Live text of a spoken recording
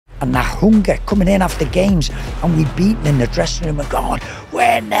and that hunger coming in after games, and we beaten in the dressing room and going,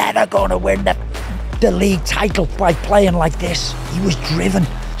 we're never going to win the league title by playing like this. He was driven.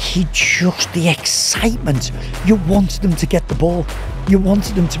 The excitement. You wanted them to get the ball. You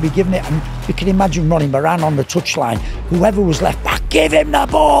wanted them to be given it. And you can imagine Ronnie Moran on the touchline. Whoever was left back, give him the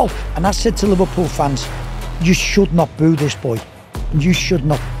ball. And I said to Liverpool fans, you should not boo this boy. You should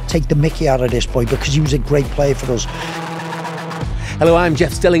not take the mickey out of this boy, because he was a great player for us. Hello, I'm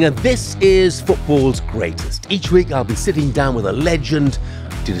Jeff Stelling, and this is Football's Greatest. Each week I'll be sitting down with a legend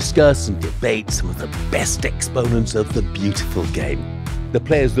to discuss and debate some of the best exponents of the beautiful game. The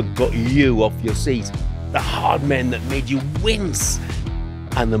players that got you off your seat, the hard men that made you wince,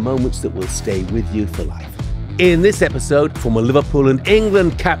 and the moments that will stay with you for life. In this episode, former Liverpool and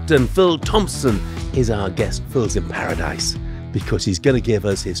England captain Phil Thompson is our guest. Phil's in paradise because he's going to give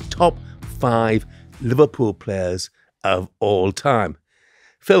us his top 5 Liverpool players of all time.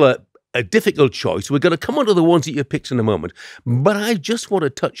 Phil, a difficult choice. We're going to come on to the ones that you picked in a moment, but I just want to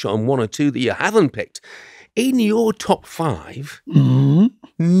touch on one or two that you haven't picked. In your top 5,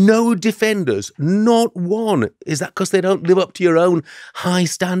 no defenders, not one. Is that because they don't live up to your own high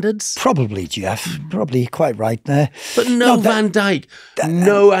standards? Probably, Jeff. Probably, you're quite right there. But no Van Dijk,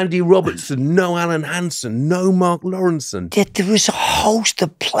 no Andy Robertson, no Alan Hansen, no Mark Lawrenson. There was a host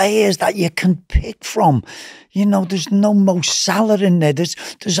of players that you can pick from. You know, there's no Mo Salah in there. There's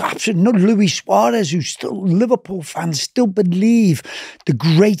absolutely no Luis Suarez, who still, Liverpool fans still believe the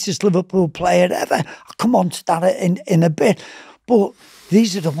greatest Liverpool player ever. I'll come on to that in a bit. But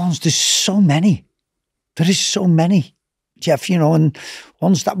these are the ones, there's so many. There is so many, Jeff, you know, and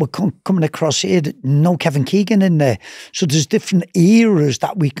ones that were coming across here, no Kevin Keegan in there. So there's different eras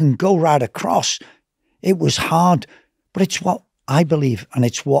that we can go right across. It was hard, but it's what I believe, and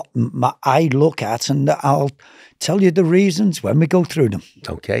it's what I look at, and I'll tell you the reasons when we go through them.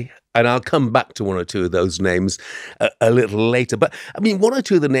 Okay, and I'll come back to one or two of those names a little later. But, I mean, one or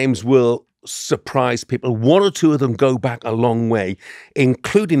two of the names will surprise people. One or two of them go back a long way,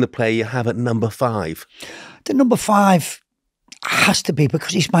 including the player you have at number 5. The number 5 has to be,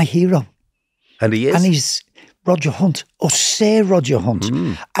 because he's my hero. And he is? And he's Roger Hunt, or Sir Roger Hunt,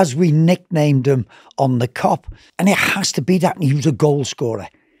 as we nicknamed him on the Kop. And it has to be that. And he was a goal scorer.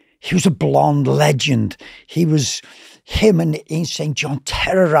 He was a blonde legend. Him and Ian St. John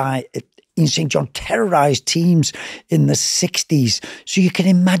terrorised teams in the 60s. So you can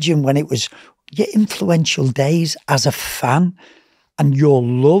imagine when it was your influential days as a fan and your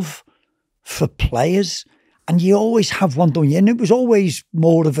love for players. And you always have one, don't you? And it was always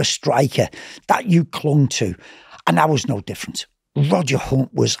more of a striker that you clung to. And that was no different. Roger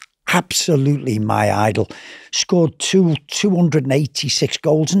Hunt was absolutely my idol. Scored 286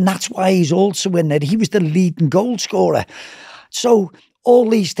 goals. And that's why he's also in there. He was the leading goal scorer. So all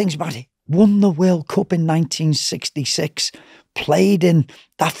these things about it. Won the World Cup in 1966. Played in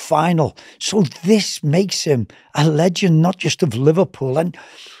that final. So this makes him a legend, not just of Liverpool. And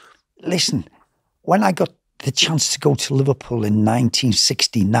listen, when I got the chance to go to Liverpool in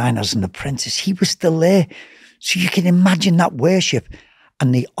 1969 as an apprentice, he was still there. So you can imagine that worship.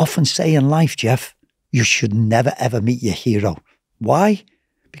 And they often say in life, Jeff, you should never, ever meet your hero. Why?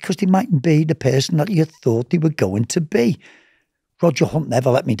 Because they mightn't be the person that you thought they were going to be. Roger Hunt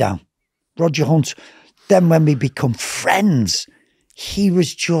never let me down. Roger Hunt, then when we become friends, he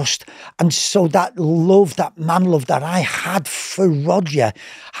was just, and so that love, that man love that I had for Roger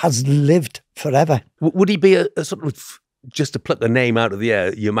has lived forever. Would he be a sort of, just to pluck a name out of the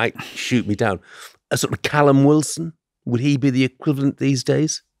air, you might shoot me down, a sort of Callum Wilson? Would he be the equivalent these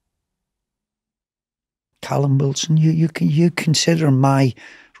days? Callum Wilson, you consider my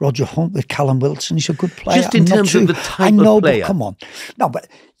Roger Hunt with Callum Wilson. He's a good player. Just in terms of the type of player. But come on. No, but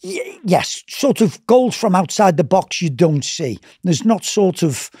yes, sort of goals from outside the box you don't see. There's not sort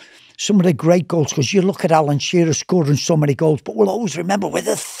of some of the great goals, because you look at Alan Shearer scoring so many goals, but we'll always remember with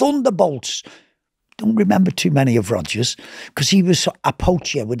the Thunderbolts. Don't remember too many of Rodgers, because he was a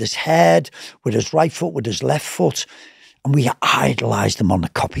poacher with his head, with his right foot, with his left foot. And we idolised him on the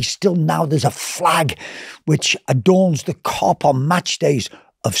Kop. He's still now, there's a flag which adorns the Kop on match days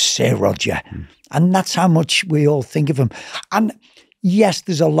of Sir Roger. And that's how much we all think of him. And yes,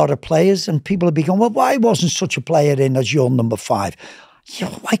 there's a lot of players, and people will be going, well, why wasn't such a player in as your number 5? You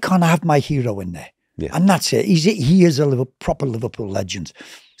know, why can't I have my hero in there? Yeah. And that's it. He is a proper Liverpool legend.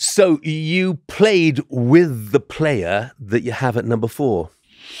 So you played with the player that you have at number 4?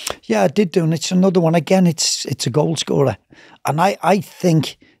 Yeah, I did do, and it's another one. Again, it's a goal scorer. And I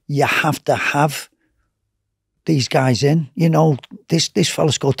think you have to have these guys in. You know, this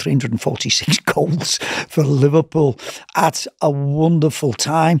fella scored 346 goals for Liverpool at a wonderful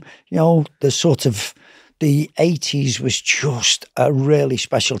time. You know, the 80s was just a really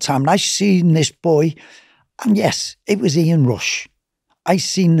special time. And I seen this boy, and yes, it was Ian Rush. I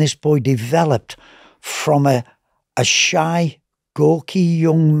seen this boy developed from a shy, gawky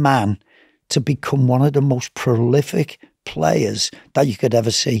young man to become one of the most prolific players that you could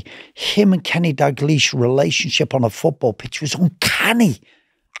ever see. Him and Kenny Dalglish relationship on a football pitch was uncanny,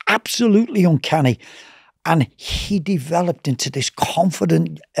 absolutely uncanny. And he developed into this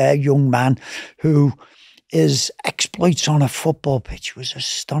confident young man who his exploits on a football pitch was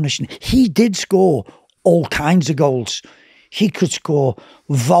astonishing. He did score all kinds of goals. He could score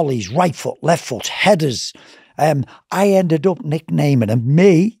volleys, right foot, left foot, headers. I ended up nicknamed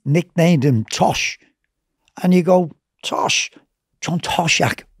him Tosh. And you go, Tosh, John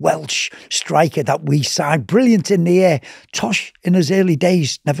Toshak, Welsh striker that we signed, brilliant in the air. Tosh, in his early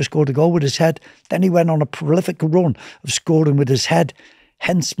days, never scored a goal with his head. Then he went on a prolific run of scoring with his head.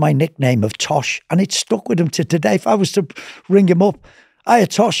 Hence my nickname of Tosh. And it stuck with him to today. If I was to ring him up, "Hiya,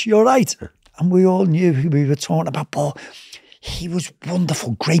 Tosh, you're right." And we all knew who we were talking about. But he was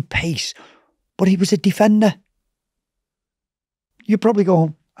wonderful, great pace. But he was a defender. You're probably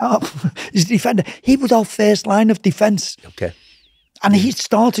going, "Oh, he's a defender." He was our first line of defence. Okay. And he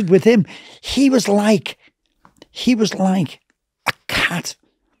started with him. He was like a cat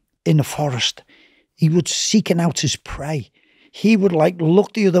in the forest. He would seeking out his prey. He would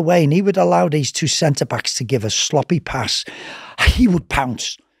look the other way, and he would allow these two centre-backs to give a sloppy pass. He would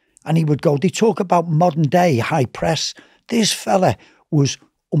pounce and he would go. They talk about modern day high press. This fella was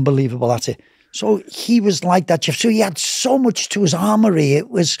unbelievable at it. So he was like that, Jeff. So he had so much to his armoury. It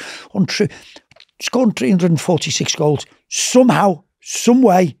was untrue. Scoring 346 goals. Somehow, some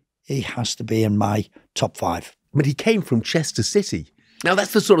way, he has to be in my top 5. But he came from Chester City. Now,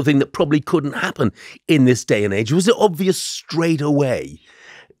 that's the sort of thing that probably couldn't happen in this day and age. Was it obvious straight away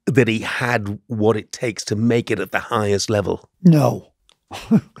that he had what it takes to make it at the highest level? No.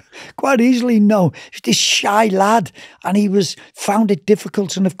 Quite easily, no. He was this shy lad, and found it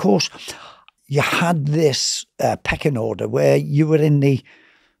difficult. And of course, you had this pecking order where you were in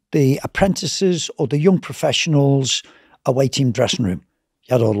the apprentices or the young professionals away team dressing room.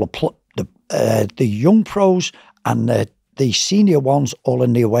 You had all the young pros and the senior ones all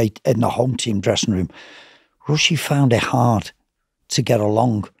in the home team dressing room. Rushy found it hard to get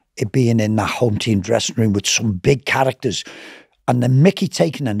along, it being in that home team dressing room with some big characters. And the mickey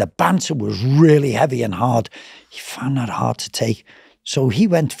taking and the banter was really heavy and hard. He found that hard to take. So he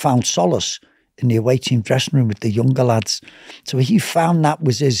found solace in the away team dressing room with the younger lads. So he found that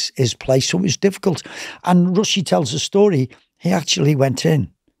was his place. So it was difficult. And Rushy tells a story. He actually went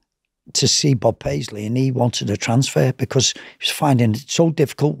in to see Bob Paisley, and he wanted a transfer because he was finding it so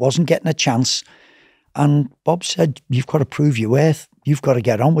difficult, wasn't getting a chance. And Bob said, "You've got to prove your worth. You've got to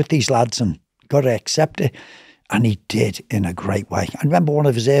get on with these lads and got to accept it." And he did in a great way. I remember one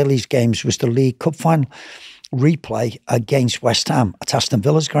of his earliest games was the League Cup final replay against West Ham at Aston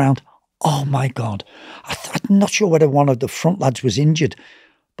Villa's ground. Oh my God. I'm not sure whether one of the front lads was injured,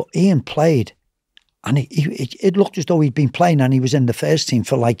 but Ian played, and it looked as though he'd been playing and he was in the first team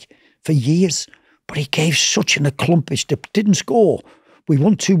for years. But he gave such an accomplish, didn't score. We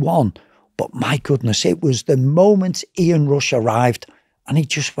won 2-1. But my goodness, it was the moment Ian Rush arrived and he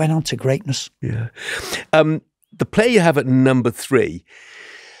just went on to greatness. Yeah. The player you have at number 3,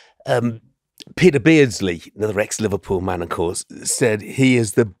 Peter Beardsley, another ex-Liverpool man, of course, said he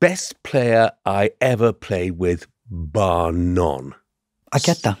is the best player I ever played with, bar none. I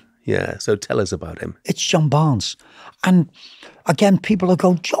get that. Yeah, so tell us about him. It's John Barnes. And again, people will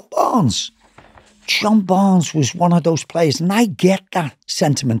go, John Barnes. John Barnes was one of those players, and I get that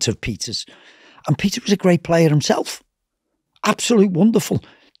sentiment of Peter's. And Peter was a great player himself. Absolutely wonderful.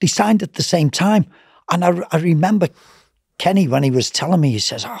 They signed at the same time. And I remember Kenny, when he was telling me, he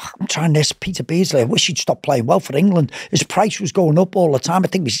says, I'm trying this Peter Beardsley. I wish he'd stop playing well for England. His price was going up all the time. I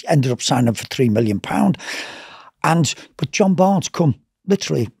think we ended up signing him for £3 million. But John Barnes come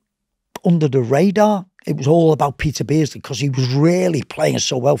literally under the radar. It was all about Peter Beardsley because he was really playing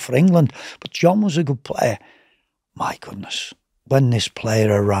so well for England. But John was a good player. My goodness, when this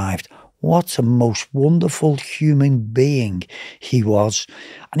player arrived, what a most wonderful human being he was.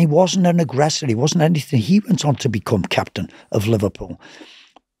 And he wasn't an aggressor. He wasn't anything. He went on to become captain of Liverpool.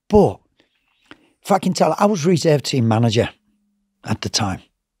 But if I can tell, I was reserve team manager at the time.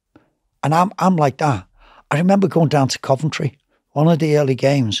 And I'm like that. I remember going down to Coventry, one of the early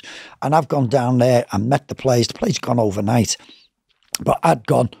games, and I've gone down there and met the players. The players gone overnight. But I'd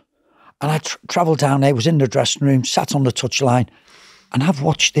gone, And I travelled down there, was in the dressing room, sat on the touchline, and I've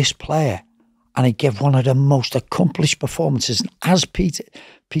watched this player, and he gave one of the most accomplished performances. And as Peter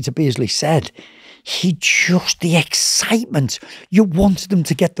Beardsley said, the excitement, you wanted him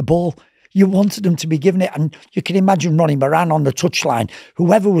to get the ball. You wanted him to be given it. And you can imagine Ronnie Moran on the touchline.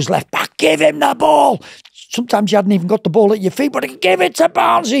 Whoever was left back, give him the ball. Sometimes you hadn't even got the ball at your feet, but he'd give it to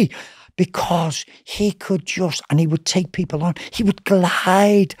Barnsley. Because he could and he would take people on. He would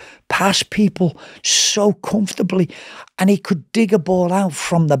glide past people so comfortably. And he could dig a ball out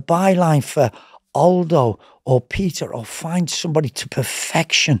from the byline for Aldo or Peter, or find somebody to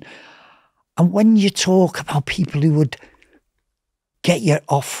perfection. And when you talk about people who would get you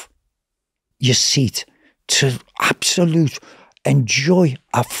off your seat to absolute enjoy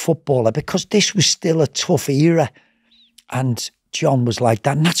a footballer, because this was still a tough era, and John was like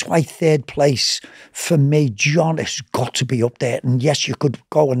that. And that's why third place for me, John has got to be up there. And yes, you could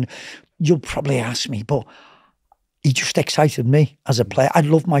go and you'll probably ask me, but he just excited me as a player. I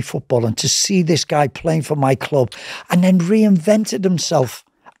love my football, and to see this guy playing for my club and then reinvented himself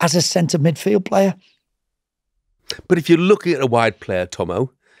as a centre midfield player. But if you're looking at a wide player, Thommo,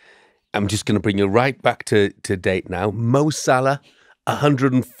 I'm just going to bring you right back to date now. Mo Salah,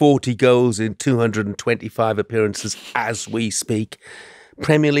 140 goals in 225 appearances as we speak.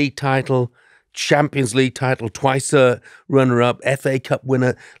 Premier League title, Champions League title, twice a runner-up, FA Cup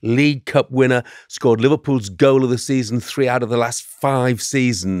winner, League Cup winner, scored Liverpool's goal of the season 3 out of the last 5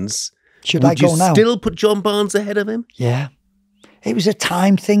 seasons. Should I go now? Would you still put John Barnes ahead of him? Yeah. It was a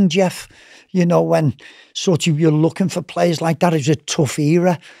time thing, Jeff. You know, when sort of you're looking for players like that, it was a tough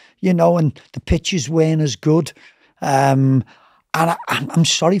era, you know, and the pitches weren't as good. And I'm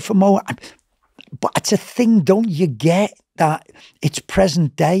sorry for Mo, but it's a thing, don't you get that it's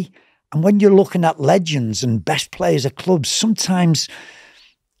present day? And when you're looking at legends and best players at clubs, sometimes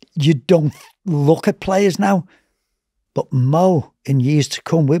you don't look at players now. But Mo, in years to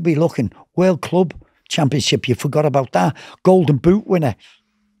come, we'll be looking World Club Championship. You forgot about that. Golden Boot winner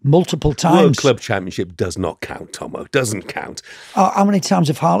multiple times. World Club Championship does not count, Thommo. Doesn't count. How many times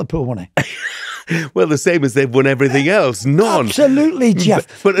have Hartlepool won it? Well, the same as they've won everything else. None. Absolutely,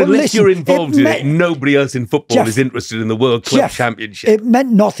 Jeff. But unless listen, you're involved in it, nobody else in football is interested in the World Club Championship. It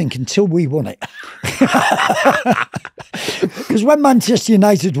meant nothing until we won it. Because when Manchester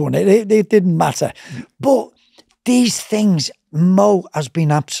United won it, it didn't matter. But these things, Mo has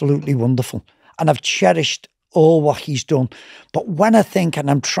been absolutely wonderful. And I've cherished all what he's done. But when I think,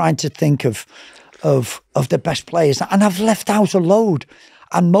 and I'm trying to think of the best players, and I've left out a load,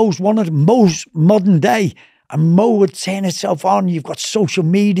 and Mo's one of them, Mo's modern day, and Mo would turn itself on. You've got social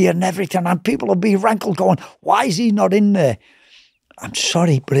media and everything, and people will be rankled going, why is he not in there? I'm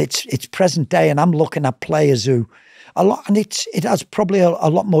sorry, but it's present day, and I'm looking at players who, a lot, and it has probably a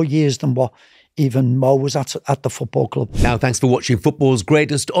lot more years than what even Mo was at the football club. Now, thanks for watching Football's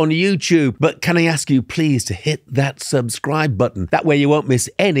Greatest on YouTube. But can I ask you please to hit that subscribe button? That way you won't miss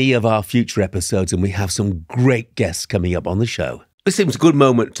any of our future episodes, and we have some great guests coming up on the show. This seems a good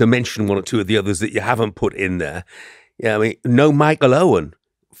moment to mention one or two of the others that you haven't put in there. Yeah, I mean, no Michael Owen,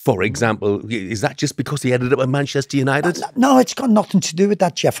 for example. Is that just because he ended up at Manchester United? No, it's got nothing to do with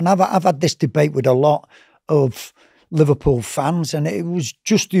that, Jeff. And I've had this debate with a lot of Liverpool fans, and it was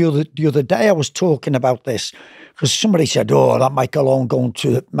just the other day I was talking about this, because somebody said, oh, that Michael Owen going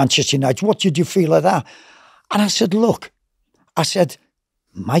to Manchester United, what did you feel of that? And I said, look,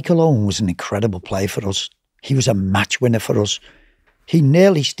 Michael Owen was an incredible player for us. He was a match winner for us.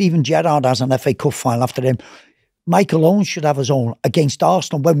 Steven Gerrard has an FA Cup final after him. Michael Owen should have his own against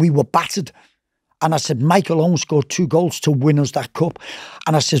Arsenal when we were battered. And I said, Michael Owen scored 2 goals to win us that cup.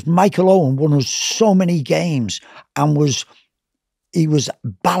 And I said, Michael Owen won us so many games and he was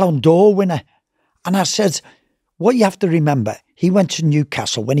Ballon d'Or winner. And I said, what you have to remember, he went to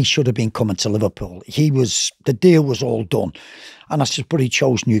Newcastle when he should have been coming to Liverpool. The deal was all done. And I said, but he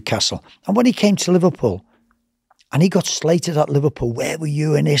chose Newcastle. And when he came to Liverpool, and he got slated at Liverpool, where were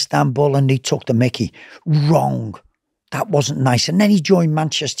you in Istanbul? And he took the mickey. Wrong. That wasn't nice. And then he joined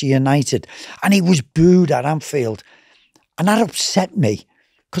Manchester United and he was booed at Anfield. And that upset me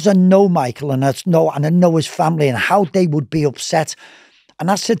because I know Michael and I know his family and how they would be upset. And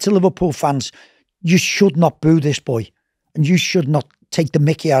I said to Liverpool fans, you should not boo this boy and you should not take the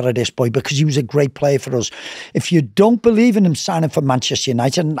mickey out of this boy because he was a great player for us. If you don't believe in him signing for Manchester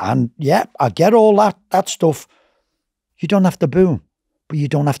United, and yeah, I get all that stuff, you don't have to boo him, but you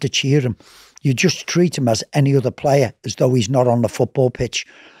don't have to cheer him. You just treat him as any other player, as though he's not on the football pitch.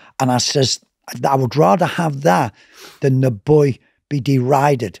 And I says, I would rather have that than the boy be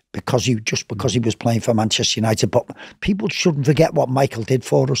derided because he was playing for Manchester United. But people shouldn't forget what Michael did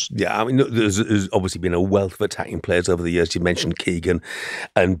for us. Yeah, I mean, there's obviously been a wealth of attacking players over the years. You mentioned Keegan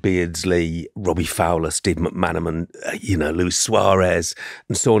and Beardsley, Robbie Fowler, Steve McManaman, Luis Suarez,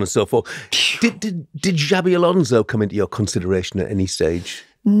 and so on and so forth. Did Xabi Alonso come into your consideration at any stage?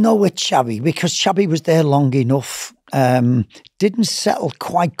 No, with Xavi, because Xavi was there long enough. Didn't settle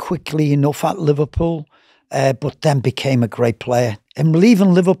quite quickly enough at Liverpool, but then became a great player. And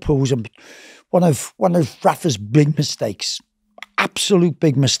leaving Liverpool was one of Rafa's big mistakes, absolute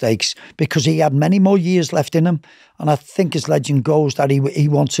big mistakes, because he had many more years left in him. And I think his legend goes that he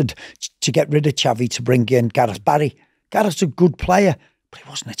wanted to get rid of Xavi to bring in Gareth Barry. Gareth's a good player, but he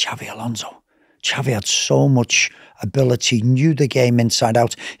wasn't a Xavi Alonso. Xavi had so much ability, knew the game inside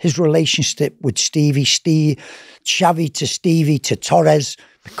out. His relationship with Xavi to Stevie to Torres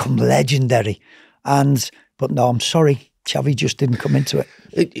become legendary. But no, I'm sorry, Xavi just didn't come into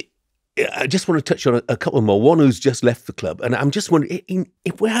it. I just want to touch on a couple more. One who's just left the club. And I'm just wondering,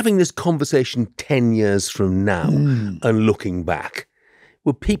 if we're having this conversation 10 years from now and looking back,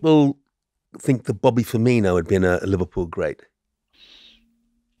 would people think that Bobby Firmino had been a Liverpool great?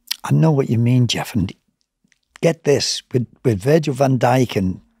 I know what you mean, Jeff. And get this, with Virgil van Dijk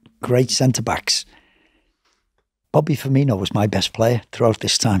and great centre-backs, Bobby Firmino was my best player throughout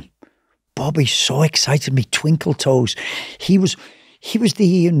this time. Bobby so excited me, twinkle toes. He was the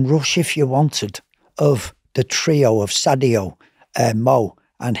Ian Rush, if you wanted, of the trio of Sadio, Mo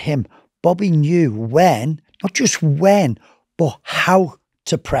and him. Bobby knew when, not just when, but how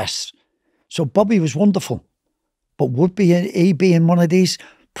to press. So Bobby was wonderful. But would he be in one of these?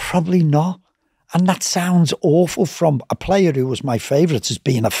 Probably not. And that sounds awful from a player who was my favourite, as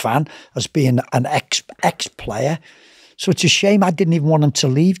being a fan, as being an ex-player. So it's a shame I didn't even want him to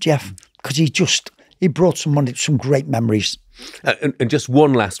leave, Jeff, because he brought some great memories. And just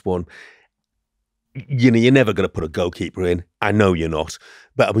one last one. You're never going to put a goalkeeper in. I know you're not.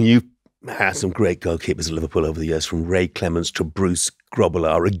 But I mean, you've had some great goalkeepers at Liverpool over the years, from Ray Clements to Bruce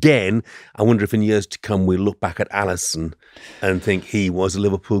Grobbelaar. Again, I wonder if in years to come we'll look back at Alisson and think he was a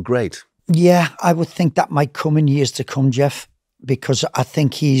Liverpool great. Yeah, I would think that might come in years to come, Jeff, because I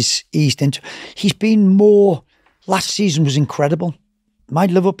think he's eased into... He's been more... Last season was incredible. My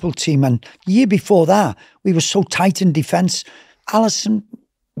Liverpool team, and the year before that, we were so tight in defence. Alisson,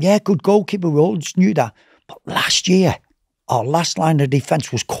 yeah, good goalkeeper, we all just knew that. But last year, our last line of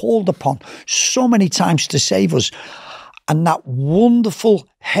defence was called upon so many times to save us. And that wonderful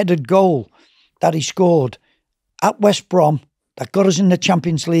headed goal that he scored at West Brom, that got us in the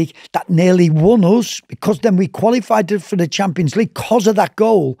Champions League, that nearly won us, because then we qualified for the Champions League because of that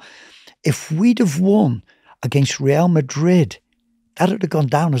goal. If we'd have won against Real Madrid, that would have gone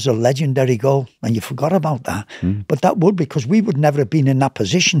down as a legendary goal, and you forgot about that. But that would, because we would never have been in that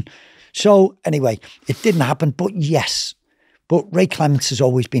position. So anyway, it didn't happen, but yes. But Ray Clements has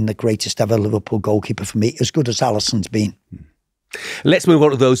always been the greatest ever Liverpool goalkeeper for me, as good as Alisson's been. Let's move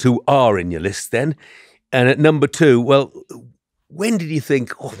on to those who are in your list then. And at number 2, well, when did you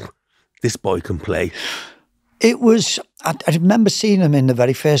think, this boy can play? It was, I remember seeing him in the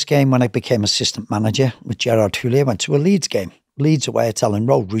very first game when I became assistant manager with Gerrard Houllier. I went to a Leeds game, Leeds away at Ellen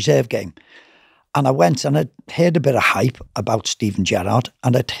Road, reserve game. And I went and I'd heard a bit of hype about Steven Gerrard,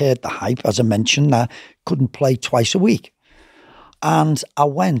 and I'd heard the hype, as I mentioned, that couldn't play twice a week. And I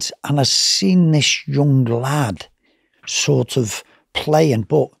went and I seen this young lad sort of playing,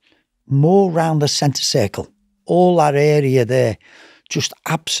 but more round the centre circle, all that area there, just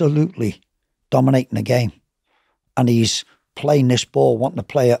absolutely dominating the game. And he's playing this ball, wanting to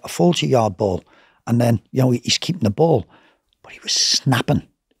play a 40-yard ball. And then, he's keeping the ball. But he was snapping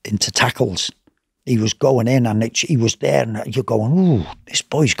into tackles. He was going in and he was there. And you're going, ooh, this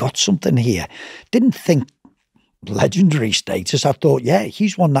boy's got something here. Didn't think legendary status. I thought, yeah,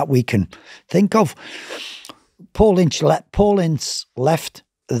 he's one that we can think of. Paul Ince left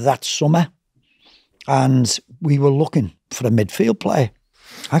that summer. And we were looking for a midfield player.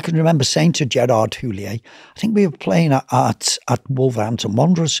 I can remember saying to Gerrard Houllier, I think we were playing at Wolverhampton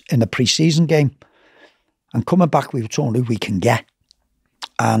Wanderers in a pre-season game. And coming back, we were told who we can get.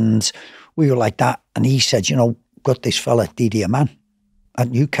 And we were like that. And he said, got this fella, Didier Mann, at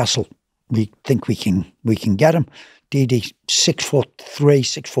Newcastle. We think we can get him. Didi, 6'3",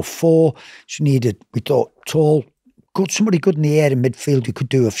 6'4". We thought, tall, good, somebody good in the air in midfield who could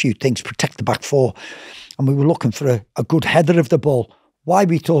do a few things, protect the back four. And we were looking for a good header of the ball. Why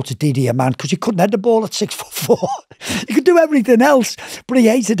we thought of Didier Mann? Because he couldn't head the ball at 6'4". He could do everything else, but he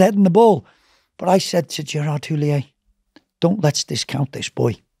hated heading the ball. But I said to Gerrard Houllier, don't let's discount this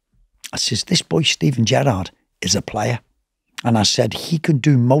boy. I says, this boy, Steven Gerrard, is a player. And I said, he can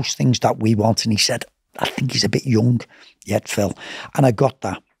do most things that we want. And he said, I think he's a bit young yet, Phil. And I got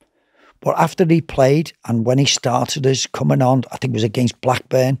that. But after he played, and when he started us coming on, I think it was against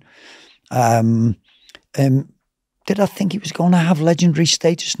Blackburn, did I think he was going to have legendary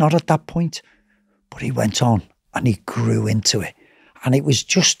status? Not at that point. But he went on and he grew into it. And it was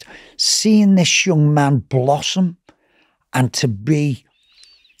just seeing this young man blossom and to be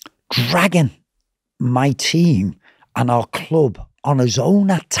dragging my team and our club on his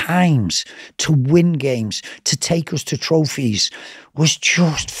own at times to win games, to take us to trophies, was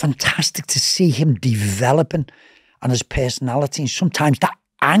just fantastic to see him developing and his personality. And sometimes that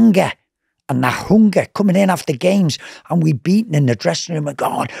anger and that hunger coming in after games, and we beaten in the dressing room and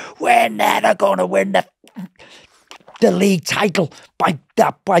going, we're never going to win the league title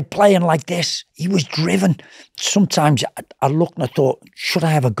by playing like this. He was driven. Sometimes I looked and I thought, should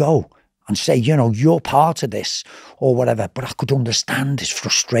I have a go and say, you're part of this or whatever? But I could understand his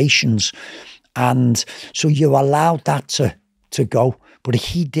frustrations. And so you allowed that to go. But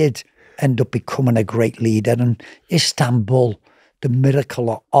he did end up becoming a great leader. And Istanbul, the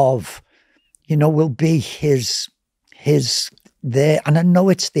miracle of, will be his there. And I know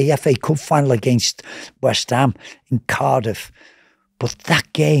it's the FA Cup final against West Ham in Cardiff. But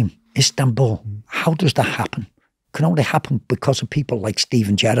that game, Istanbul, how does that happen? It can only happen because of people like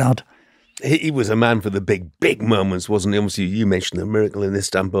Steven Gerrard. He was a man for the big moments, wasn't he? Obviously, you mentioned the miracle in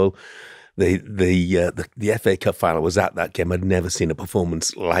Istanbul. The FA Cup final was at that game. I'd never seen a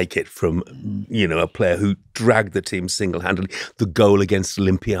performance like it from, a player who dragged the team single-handedly. The goal against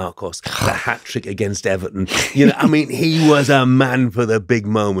Olympiacos, the hat-trick against Everton. He was a man for the big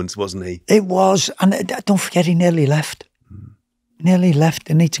moments, wasn't he? It was. And don't forget, he nearly left. Nearly left.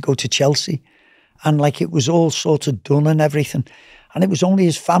 They need to go to Chelsea. And it was all sort of done and everything. And it was only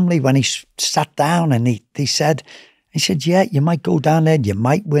his family when he sat down and he said, yeah, you might go down there, you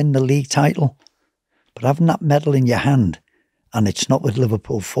might win the league title, but having that medal in your hand, and it's not with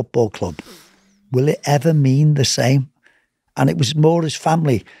Liverpool Football Club, will it ever mean the same? And it was more his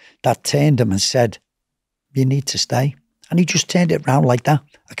family that turned him and said, you need to stay. And he just turned it round like that.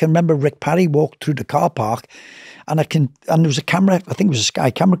 I can remember Rick Parry walked through the car park and there was a camera, I think it was a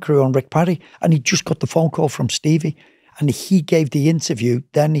Sky camera crew on Rick Parry, and he just got the phone call from Stevie. And he gave the interview.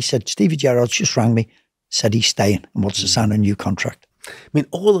 Then he said, Stevie Gerrard just rang me, said he's staying and wants to sign a new contract.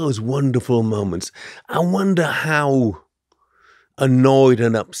 All those wonderful moments. I wonder how annoyed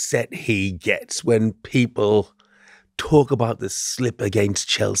and upset he gets when people talk about the slip against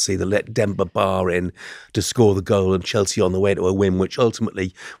Chelsea, that let Demba Ba in to score the goal and Chelsea on the way to a win, which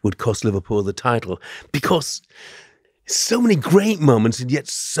ultimately would cost Liverpool the title. Because so many great moments, and yet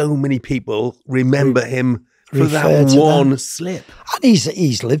so many people remember him for that one slip. And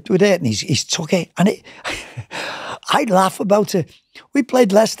he's lived with it and he's took it. And I laugh about it. We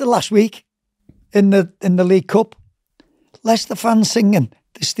played Leicester last week in the League Cup. Leicester fans singing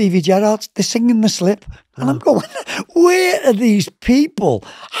the Stevie Gerrards, they're singing the slip. And I'm going, where are these people?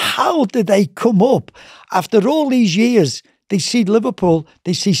 How did they come up? After all these years, they see Liverpool,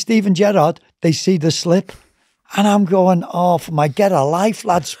 they see Steven Gerrard, they see the slip. And I'm going, for my get a life,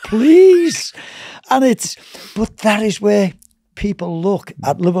 lads, please. But that is where people look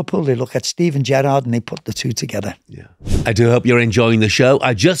at Liverpool, they look at Steven Gerrard and they put the two together. Yeah. I do hope you're enjoying the show.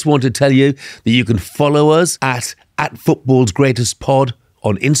 I just want to tell you that you can follow us at Football's Greatest Pod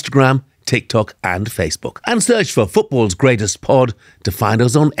on Instagram, TikTok and Facebook. And search for Football's Greatest Pod to find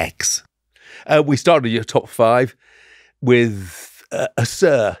us on X. We started your top five with a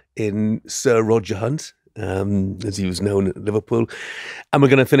Sir in Sir Roger Hunt, as he was known at Liverpool. And we're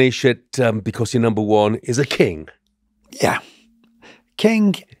going to finish it because your number one is a king. Yeah.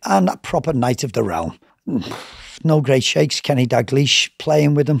 King and a proper knight of the realm. No great shakes. Kenny Dalglish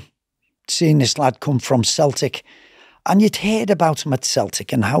playing with him. Seeing this lad come from Celtic. And you'd heard about him at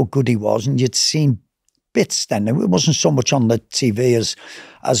Celtic and how good he was. And you'd seen bits then. It wasn't so much on the TV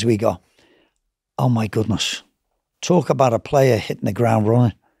as we got. Oh my goodness. Talk about a player hitting the ground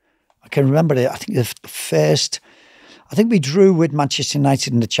running. I can remember it. I think I think we drew with Manchester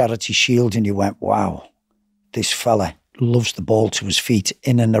United in the Charity Shield and you went, wow, this fella loves the ball to his feet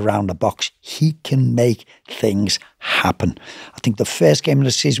in and around the box. He can make things happen. I think the first game of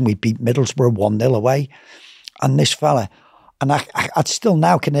the season we beat Middlesbrough 1-0 away. And this fella, and I still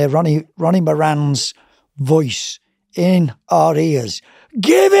now can hear Ronnie Moran's voice in our ears.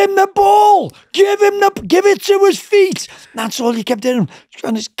 Give him the ball! Give it to his feet! That's all he kept doing.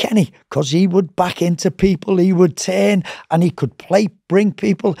 And it's Kenny, because he would back into people, he would turn, and he could bring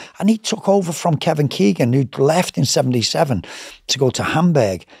people, and he took over from Kevin Keegan, who'd left in 77 to go to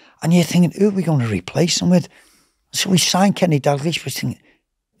Hamburg. And you're thinking, who are we going to replace him with? So we signed Kenny Dalglish. We're thinking,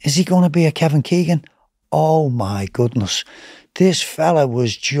 is he going to be a Kevin Keegan? Oh my goodness. This fella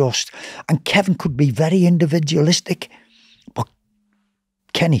was just... And Kevin could be very individualistic, but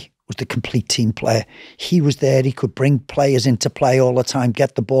Kenny was the complete team player. He was there. He could bring players into play all the time,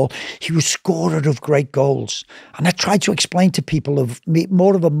 get the ball. He was scorer of great goals. And I tried to explain to people of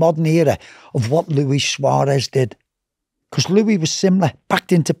more of a modern era of what Luis Suarez did. Because Louis was similar,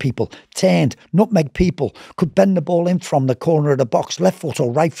 backed into people, turned, nutmeg people, could bend the ball in from the corner of the box, left foot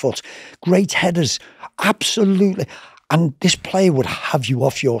or right foot, great headers, absolutely. And this player would have you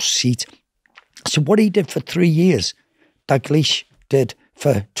off your seat. So what he did for 3 years, Dalglish did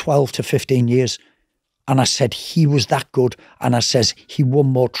for 12 to 15 years. And I said he was that good. And I says he won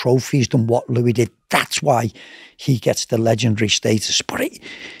more trophies than what Louis did. That's why he gets the legendary status. But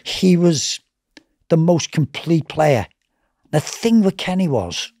he was the most complete player. The thing with Kenny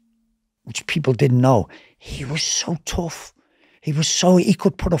was, which people didn't know, he was so tough. He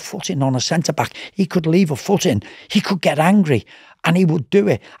could put a foot in on a centre-back. He could leave a foot in. He could get angry and he would do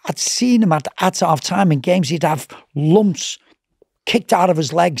it. I'd seen him at half-time in games. He'd have lumps kicked out of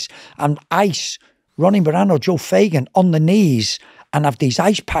his legs and ice. Ronnie Morano, Joe Fagan on the knees and have these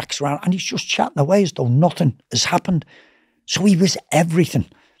ice packs around and he's just chatting away as though nothing has happened. So he was everything.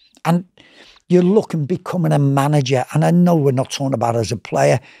 And you look and becoming a manager, and I know we're not talking about as a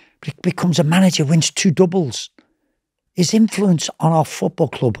player, but he becomes a manager, wins 2 doubles. His influence on our football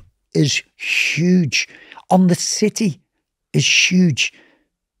club is huge. On the city is huge.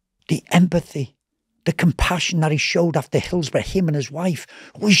 The empathy, the compassion that he showed after Hillsborough, him and his wife,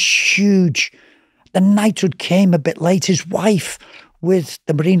 was huge. The knighthood came a bit late. His wife with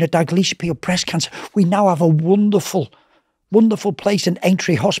the Marina Dalglish appeal, breast cancer. We now have a wonderful place in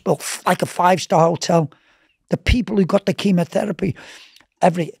Aintree Hospital, like a 5-star hotel. The people who got the chemotherapy,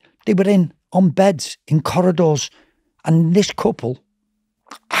 they were on beds, in corridors. And this couple,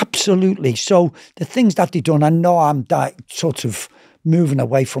 absolutely. So the things that they've done, I know I'm sort of moving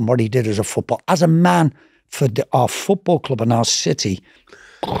away from what he did as a football. As a man for our football club and our city,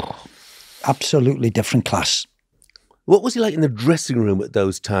 absolutely different class. What was he like in the dressing room at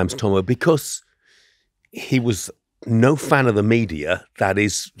those times, Thommo? Because he was no fan of the media, that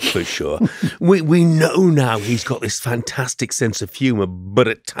is for sure. We know now he's got this fantastic sense of humour, but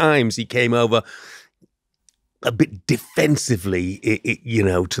at times he came over a bit defensively,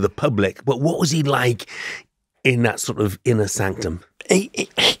 to the public. But what was he like in that sort of inner sanctum?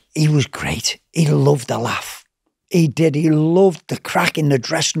 He was great. He loved a laugh. He did. He loved the crack in the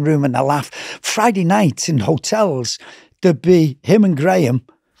dressing room and the laugh. Friday nights in hotels, there'd be him and Graham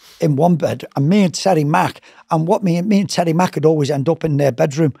in one bed, and me and Terry Mack. And what me and Terry Mack would always end up in their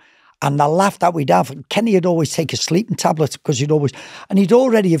bedroom. And the laugh that we'd have, Kenny would always take a sleeping tablet because he'd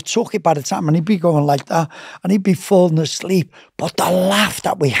already have took it by the time, and he'd be going like that, and he'd be falling asleep. But the laugh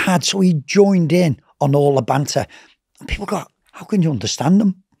that we had, so he joined in on all the banter. And people go, how can you understand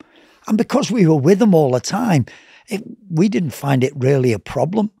them? And because we were with him all the time, we didn't find it really a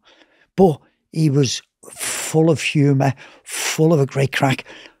problem. But he was full of humour, full of a great crack,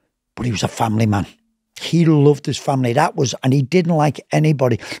 but he was a family man. He loved his family. And he didn't like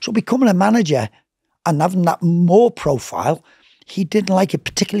anybody. So becoming a manager and having that more profile, he didn't like it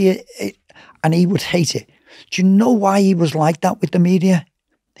particularly, and he would hate it. Do you know why he was like that with the media?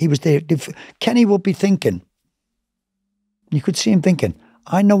 He was there. Kenny would be thinking, you could see him thinking,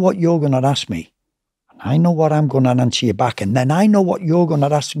 I know what you're going to ask me. And I know what I'm going to answer you back. And then I know what you're going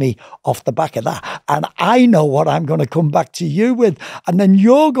to ask me off the back of that. And I know what I'm going to come back to you with. And then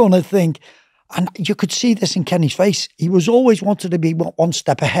you're going to think... And you could see this in Kenny's face. He was always wanted to be one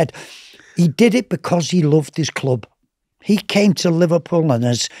step ahead. He did it because he loved his club. He came to Liverpool and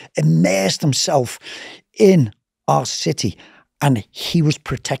has immersed himself in our city. And he was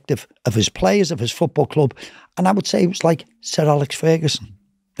protective of his players, of his football club. And I would say it was like Sir Alex Ferguson.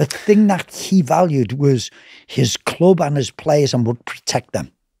 The thing that he valued was his club and his players and would protect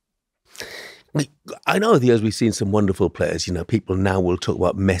them. I know over the years we've seen some wonderful players. People now will talk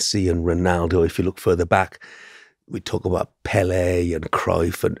about Messi and Ronaldo. If you look further back, we talk about Pelé and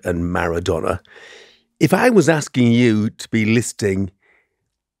Cruyff and Maradona. If I was asking you to be listing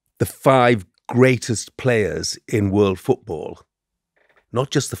the 5 greatest players in world football, not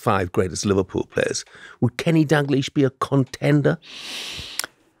just the 5 greatest Liverpool players, would Kenny Dalglish be a contender?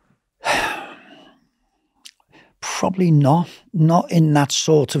 Probably not. Not in that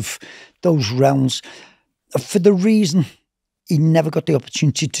sort of those realms. For the reason he never got the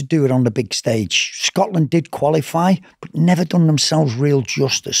opportunity to do it on the big stage. Scotland did qualify, but never done themselves real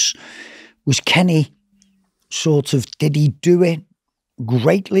justice. Was Kenny did he do it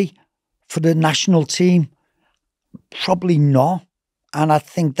greatly for the national team? Probably not. And I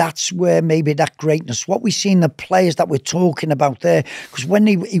think that's where maybe that greatness, what we see in the players that we're talking about there, because when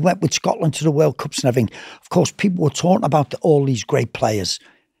he went with Scotland to the World Cups and everything, of course, people were talking about all these great players.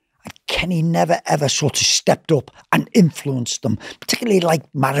 And Kenny never, ever sort of stepped up and influenced them, particularly like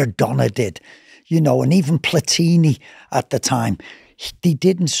Maradona did, you know, and even Platini at the time. They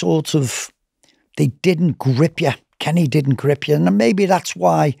didn't grip you. Kenny didn't grip you. And maybe that's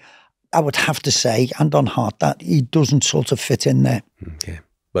why I would have to say, hand on heart, that he doesn't sort of fit in there. Okay.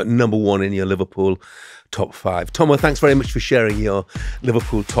 But number one in your Liverpool top five. Thommo, thanks very much for sharing your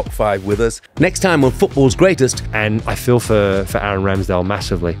Liverpool top five with us. Next time on Football's Greatest. And I feel for Aaron Ramsdale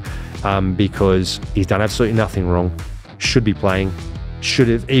massively because he's done absolutely nothing wrong. Should be playing. Should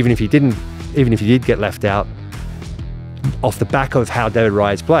have, even if he did get left out, off the back of how David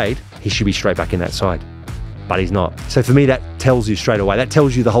Raya's played, he should be straight back in that side. But he's not. So for me, that tells you straight away. That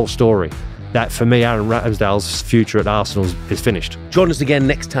tells you the whole story. That for me, Aaron Ramsdale's future at Arsenal is finished. Join us again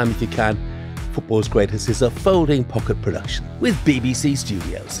next time if you can. Football's Greatest is a folding pocket production with BBC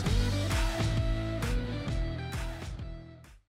Studios.